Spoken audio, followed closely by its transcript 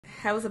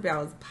Hey, what's up,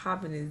 y'all? It's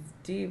popping is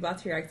D. About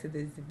to react to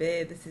this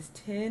bed. This is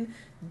 10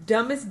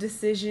 dumbest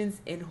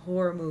decisions in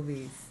horror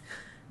movies.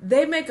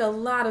 They make a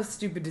lot of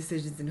stupid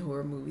decisions in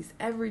horror movies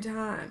every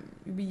time.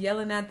 You be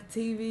yelling at the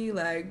TV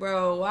like,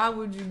 bro, why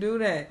would you do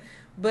that?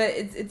 But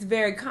it's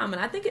very common.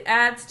 I think it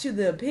adds to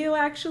the appeal,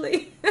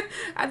 actually.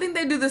 I think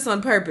they do this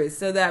on purpose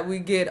so that we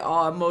get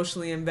all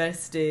emotionally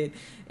invested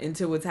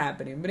into what's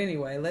happening. But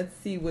anyway, let's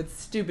see what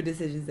stupid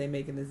decisions they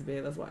make in this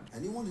video. Let's watch.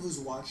 Anyone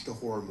who's watched a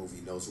horror movie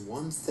knows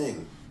one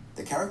thing.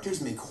 The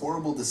characters make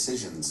horrible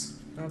decisions.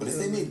 Absolutely. But if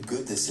they made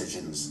good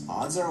decisions,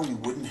 odds are we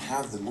wouldn't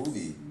have the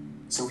movie.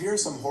 So here are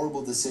some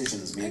horrible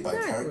decisions made by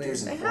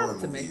characters in horror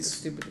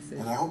movies.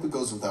 And I hope it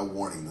goes without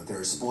warning that there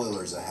are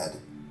spoilers ahead.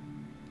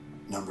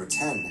 Number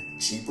 10,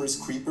 Jeepers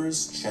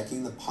Creepers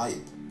checking the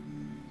pipe.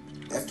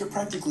 After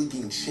practically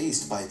being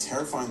chased by a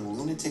terrifying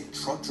lunatic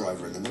truck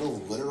driver in the middle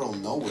of literal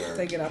nowhere,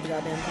 they get out the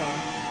goddamn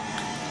car.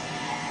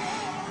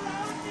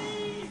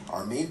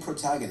 Our main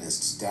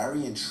protagonists,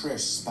 Dari and Trish,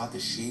 spot the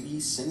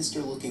shady,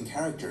 sinister-looking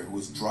character who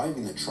is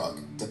driving the truck,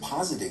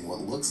 depositing what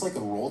looks like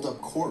a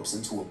rolled-up corpse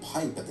into a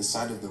pipe at the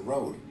side of the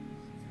road.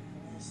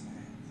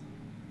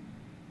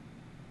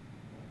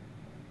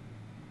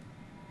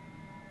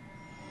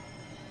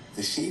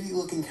 The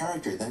shady-looking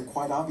character then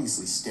quite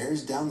obviously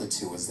stares down the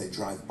two as they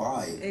drive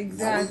by, knowing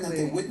that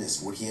they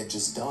witnessed what he had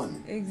just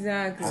done.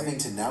 Exactly. Having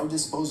to now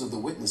dispose of the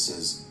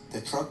witnesses,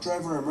 the truck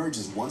driver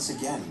emerges once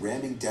again,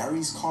 ramming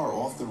Dari's car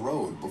off the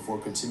road before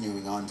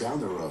continuing on down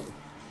the road.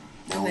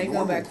 Now, a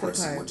normal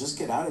person would just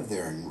get out of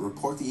there and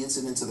report the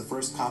incident to the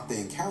first cop they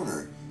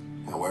encounter.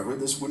 However,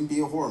 this wouldn't be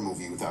a horror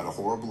movie without a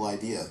horrible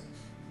idea.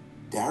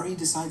 Dari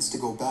decides to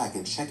go back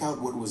and check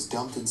out what was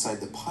dumped inside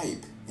the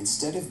pipe,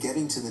 instead of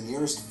getting to the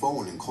nearest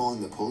phone and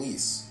calling the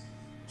police.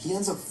 He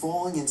ends up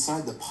falling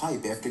inside the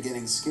pipe after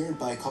getting scared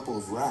by a couple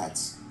of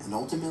rats, and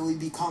ultimately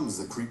becomes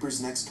the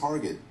creeper's next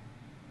target.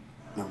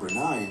 Number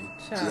 9,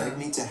 Drag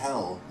Me to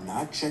Hell,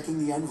 not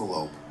checking the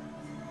envelope.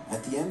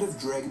 At the end of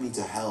Drag Me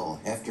to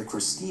Hell, after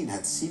Christine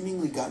had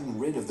seemingly gotten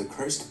rid of the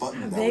cursed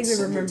button that would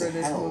send her to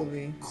hell,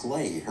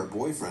 Clay, her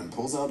boyfriend,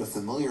 pulls out a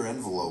familiar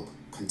envelope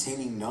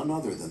containing none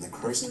other than the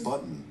cursed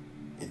button.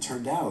 It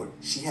turned out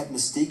she had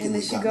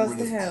mistakenly gotten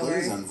rid of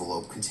Clay's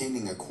envelope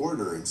containing a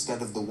quarter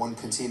instead of the one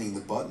containing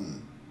the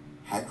button.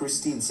 Had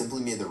Christine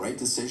simply made the right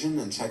decision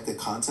and checked the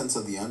contents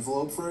of the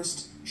envelope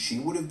first, she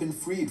would have been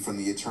freed from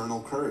the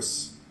eternal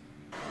curse.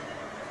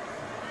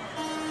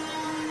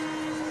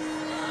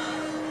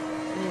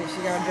 Yeah,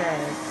 she got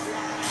dragged.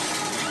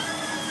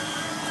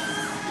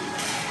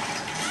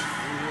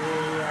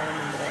 Yeah, I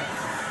remember that.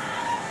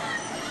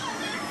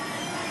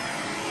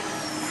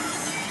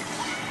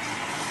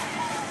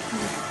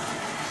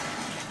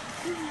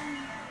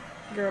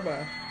 Girl,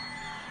 bye.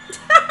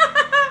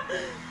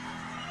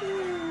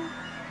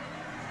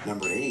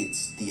 Number 8,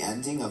 the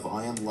ending of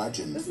I Am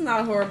Legend. This is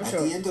not a horrible show.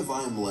 At the end of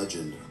I Am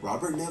Legend,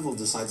 Robert Neville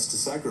decides to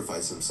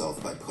sacrifice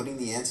himself by putting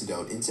the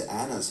antidote into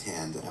Anna's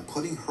hand and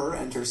putting her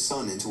and her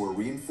son into a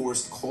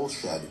reinforced coal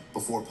shed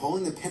before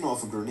pulling the pin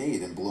off a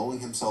grenade and blowing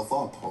himself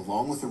up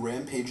along with the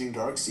rampaging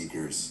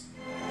Darkseekers.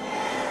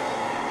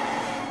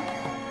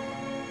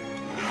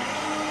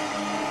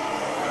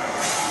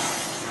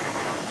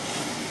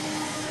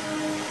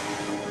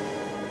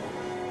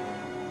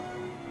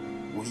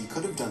 What he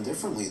could have done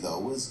differently, though,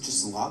 was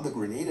just lob the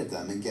grenade at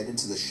them and get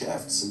into the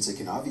shaft, since it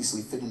can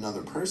obviously fit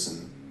another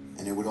person,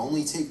 and it would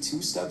only take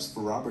 2 steps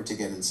for Robert to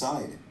get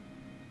inside.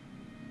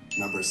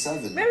 Number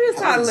 7, maybe it's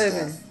Helen's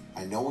death.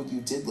 I Know What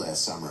You Did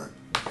Last Summer.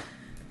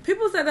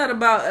 People said that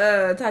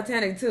about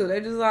Titanic, too. They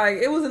just like,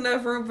 it was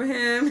enough room for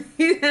him.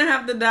 He didn't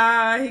have to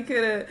die. He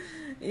could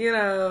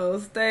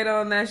have, stayed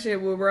on that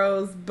shit with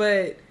Rose.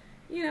 But,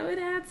 it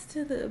adds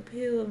to the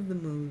appeal of the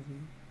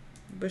movie.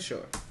 But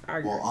sure, I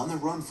agree. While on the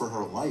run for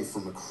her life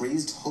from a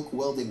crazed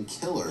hook-wielding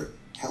killer,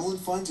 Helen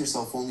finds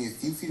herself only a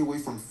few feet away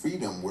from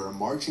freedom, where a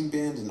marching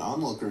band and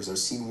onlookers are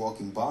seen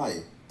walking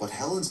by. But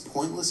Helen's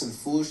pointless and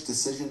foolish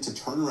decision to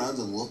turn around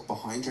and look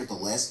behind her at the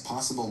last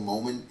possible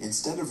moment,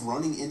 instead of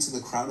running into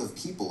the crowd of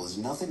people, is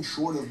nothing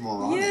short of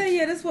moronic.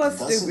 Yeah, this was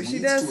stupid. She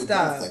does to a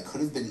stop. Death that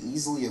could have been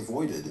easily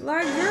avoided.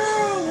 Like,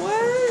 girl,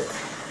 what?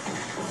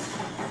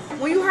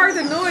 When you heard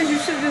the noise, you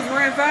should have just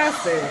ran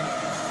faster.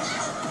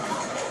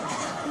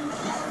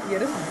 Yeah,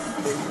 this is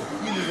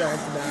stupid. You deserve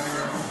to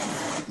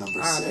die.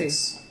 Number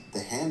 6, The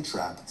Hand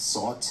Trap,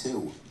 Saw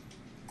 2.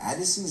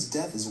 Addison's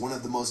death is one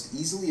of the most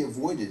easily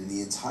avoided in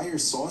the entire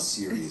Saw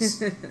series.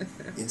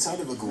 Inside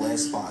of a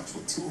glass box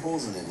with 2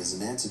 holes in it is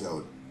an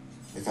antidote.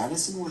 If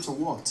Addison were to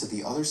walk to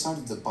the other side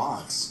of the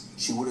box,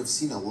 she would have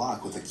seen a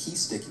lock with a key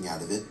sticking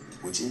out of it,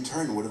 which in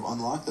turn would have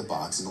unlocked the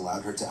box and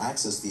allowed her to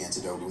access the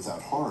antidote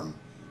without harm.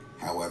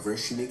 However,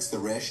 she makes the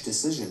rash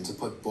decision to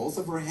put both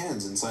of her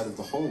hands inside of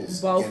the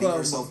holes, getting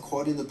herself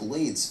caught in the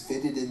blades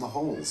fitted in the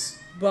holes.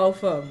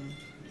 Both of them.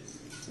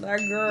 That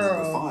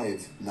girl. Number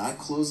 5, not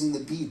closing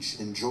the beach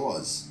in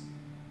Jaws.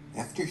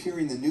 After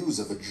hearing the news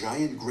of a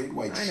giant great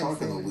white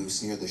shark on the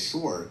loose near the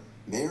shore,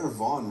 Mayor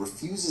Vaughn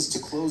refuses to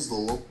close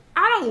the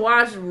I don't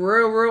watch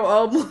real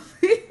old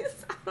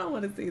movies. don't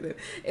want to see that.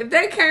 If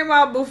they came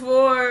out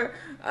before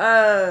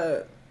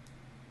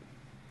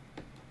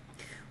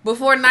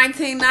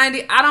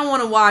 1990, I don't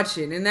want to watch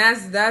it, and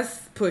that's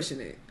pushing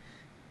it.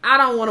 I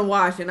don't want to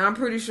watch it. I'm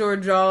pretty sure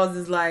Jaws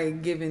is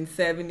like giving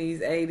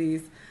 70s,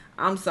 80s.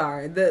 I'm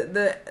sorry.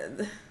 The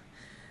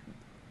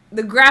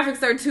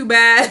graphics are too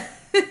bad.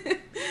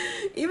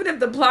 Even if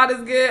the plot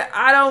is good,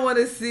 I don't want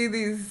to see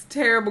these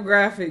terrible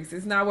graphics.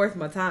 It's not worth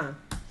my time.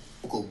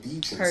 Local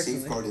beach and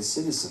safeguard its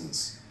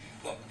citizens.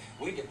 Look,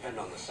 we depend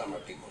on the summer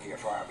people here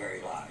for our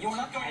very lives. You're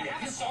not going to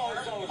have to solve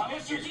those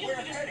issues.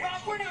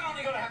 We're not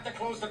only going to have to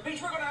close the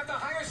beach, we're going to have to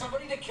hire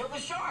somebody to kill the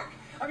shark.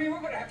 I mean,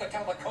 we're going to have to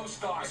tell the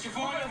Coast Guard. We're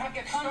going to have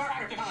to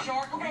contact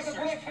shark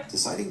research.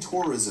 Deciding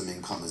tourism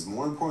income is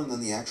more important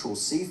than the actual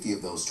safety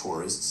of those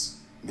tourists.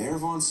 Mayor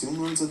Vaughn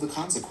soon learns of the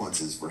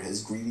consequences for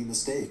his greedy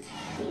mistake.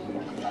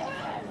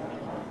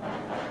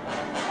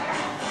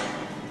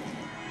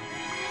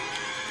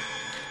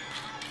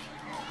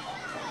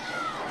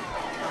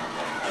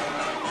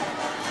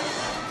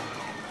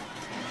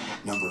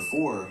 Number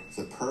 4,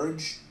 The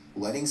Purge,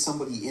 letting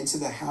somebody into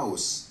the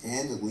house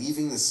and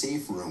leaving the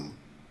safe room.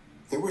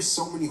 There were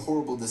so many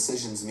horrible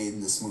decisions made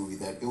in this movie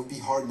that it would be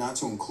hard not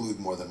to include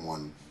more than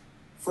one.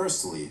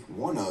 Firstly,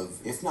 one of,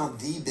 if not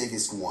the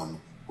biggest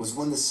one, was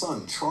when the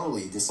son,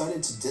 Charlie,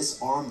 decided to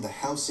disarm the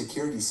house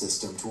security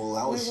system to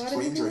allow a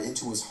stranger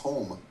into his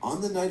home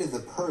on the night of the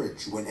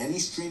purge, when any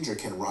stranger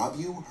can rob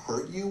you,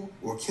 hurt you,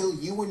 or kill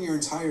you and your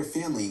entire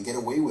family and get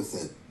away with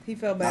it. He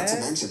felt bad? Not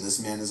to mention, this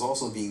man is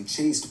also being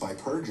chased by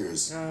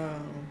purgers. Oh,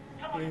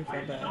 he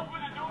felt bad.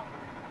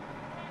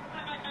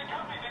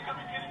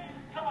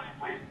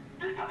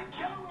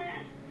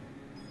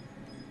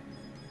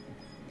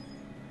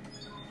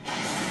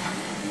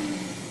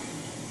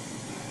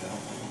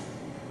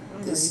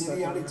 This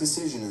idiotic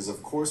decision is,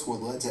 of course,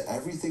 what led to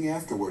everything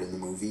afterward in the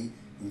movie,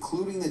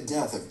 including the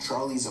death of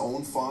Charlie's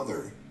own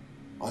father.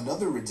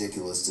 Another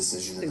ridiculous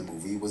decision in the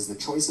movie was the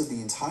choice of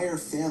the entire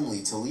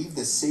family to leave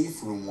the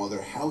safe room while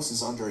their house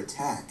is under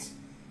attack.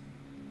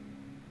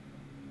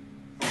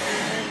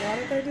 Why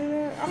did they do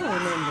that? I don't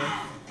remember.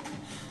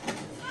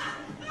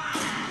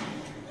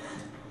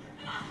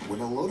 When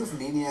a load of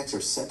maniacs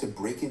are set to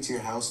break into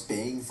your house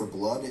baying for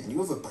blood, and you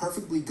have a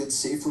perfectly good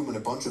safe room and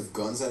a bunch of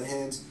guns at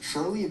hand,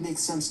 surely it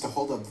makes sense to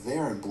hold up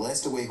there and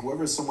blast away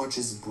whoever so much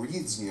as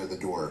breathes near the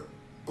door.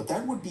 But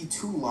that would be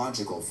too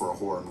logical for a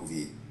horror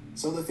movie.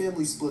 So the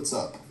family splits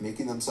up,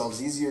 making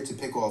themselves easier to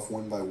pick off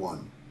one by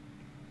one.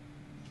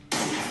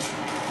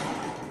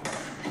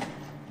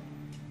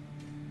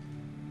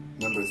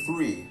 Number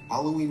 3,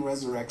 Halloween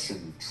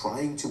Resurrection,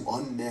 trying to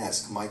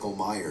unmask Michael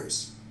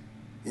Myers.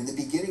 In the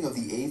beginning of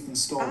the 8th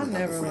installment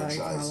of the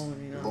franchise,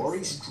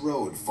 Laurie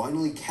Strode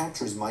finally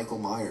captures Michael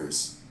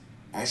Myers.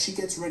 As she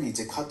gets ready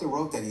to cut the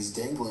rope that he's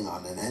dangling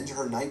on and end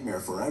her nightmare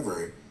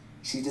forever,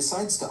 she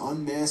decides to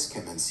unmask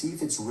him and see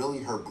if it's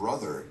really her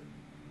brother.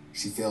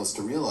 She fails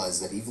to realize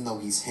that even though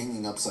he's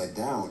hanging upside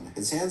down,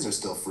 his hands are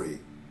still free.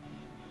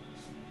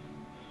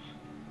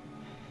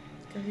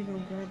 Cause he gonna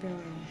grab your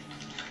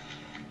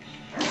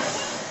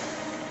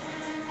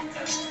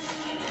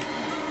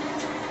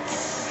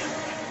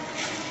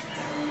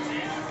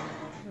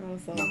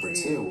Number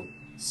 2,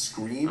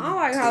 Scream. I don't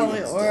like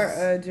Halloween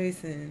or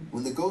Jason.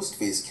 When the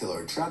Ghostface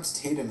killer traps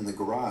Tatum in the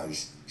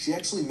garage, she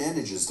actually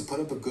manages to put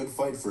up a good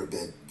fight for a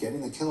bit,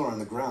 getting the killer on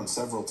the ground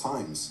several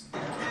times.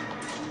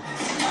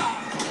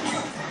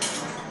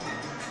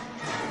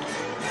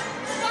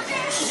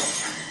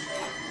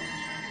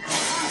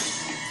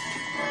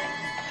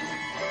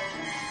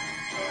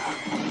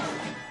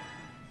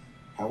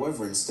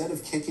 However, instead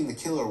of kicking the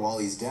killer while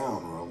he's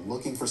down or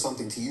looking for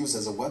something to use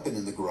as a weapon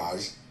in the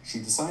garage, she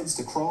decides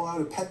to crawl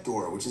out a pet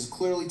door, which is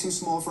clearly too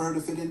small for her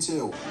to fit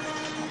into.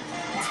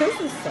 This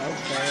is so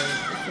fake.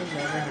 This will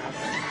never happen.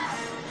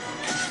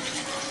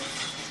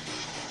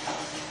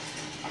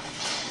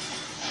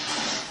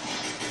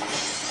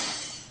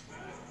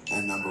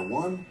 And number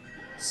 1,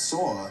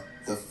 Saw,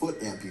 the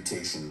foot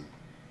amputation.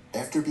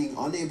 After being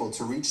unable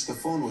to reach the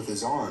phone with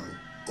his arm,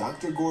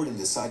 Dr. Gordon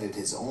decided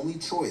his only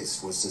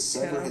choice was to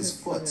sever his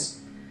foot.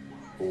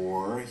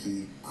 Or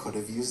he could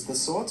have used the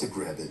saw to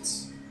grab it.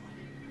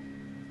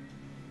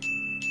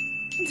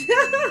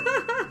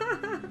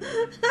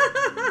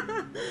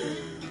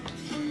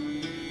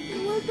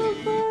 What the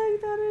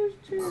fuck? That is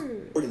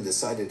true. Gordon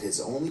decided his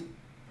only...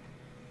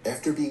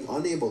 After being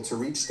unable to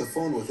reach the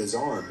phone with his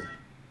arm,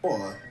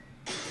 or...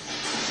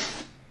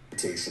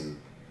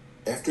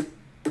 After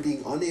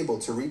being unable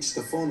to reach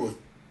the phone with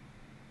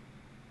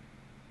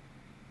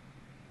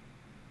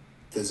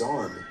his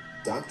arm,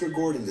 Dr.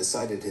 Gordon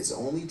decided his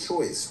only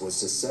choice was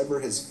to sever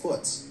his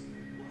foot.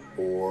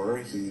 Or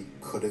he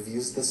could have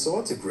used the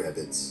saw to grab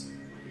it.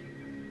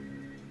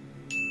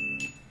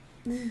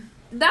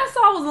 That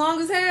saw was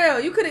long as hell.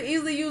 You could have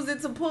easily used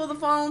it to pull the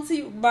phone to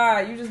you.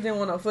 Bye. You just didn't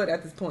want no foot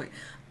at this point.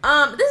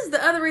 This is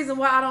the other reason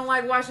why I don't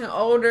like watching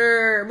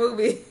older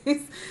movies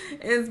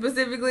and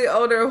specifically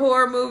older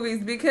horror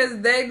movies,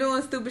 because they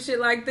doing stupid shit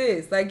like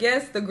this. Like,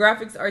 yes, the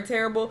graphics are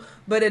terrible,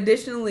 but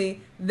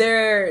additionally,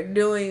 they're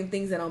doing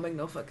things that don't make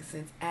no fucking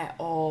sense at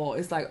all.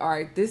 It's like, all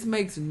right, this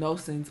makes no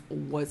sense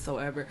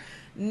whatsoever.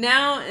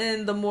 Now,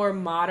 in the more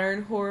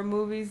modern horror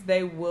movies,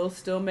 they will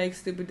still make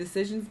stupid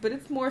decisions, but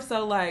it's more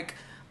so like,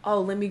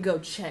 oh, let me go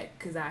check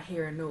because I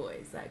hear a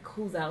noise. Like,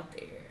 who's out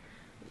there?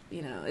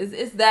 You know,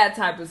 it's that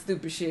type of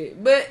stupid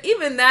shit. But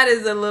even that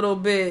is a little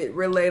bit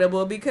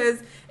relatable,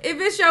 because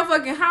if it's your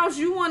fucking house,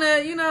 you want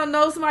to,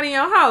 know somebody in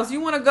your house.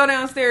 You want to go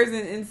downstairs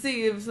and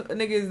see if a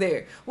nigga is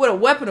there. With a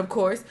weapon, of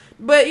course.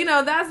 But,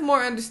 that's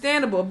more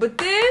understandable. But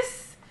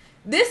this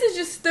is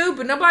just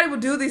stupid. Nobody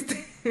would do these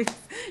things.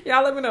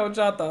 Y'all let me know what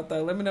y'all thought,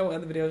 though. Let me know what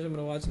other videos you want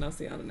to watch, and I'll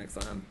see you on the next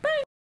one. Bye.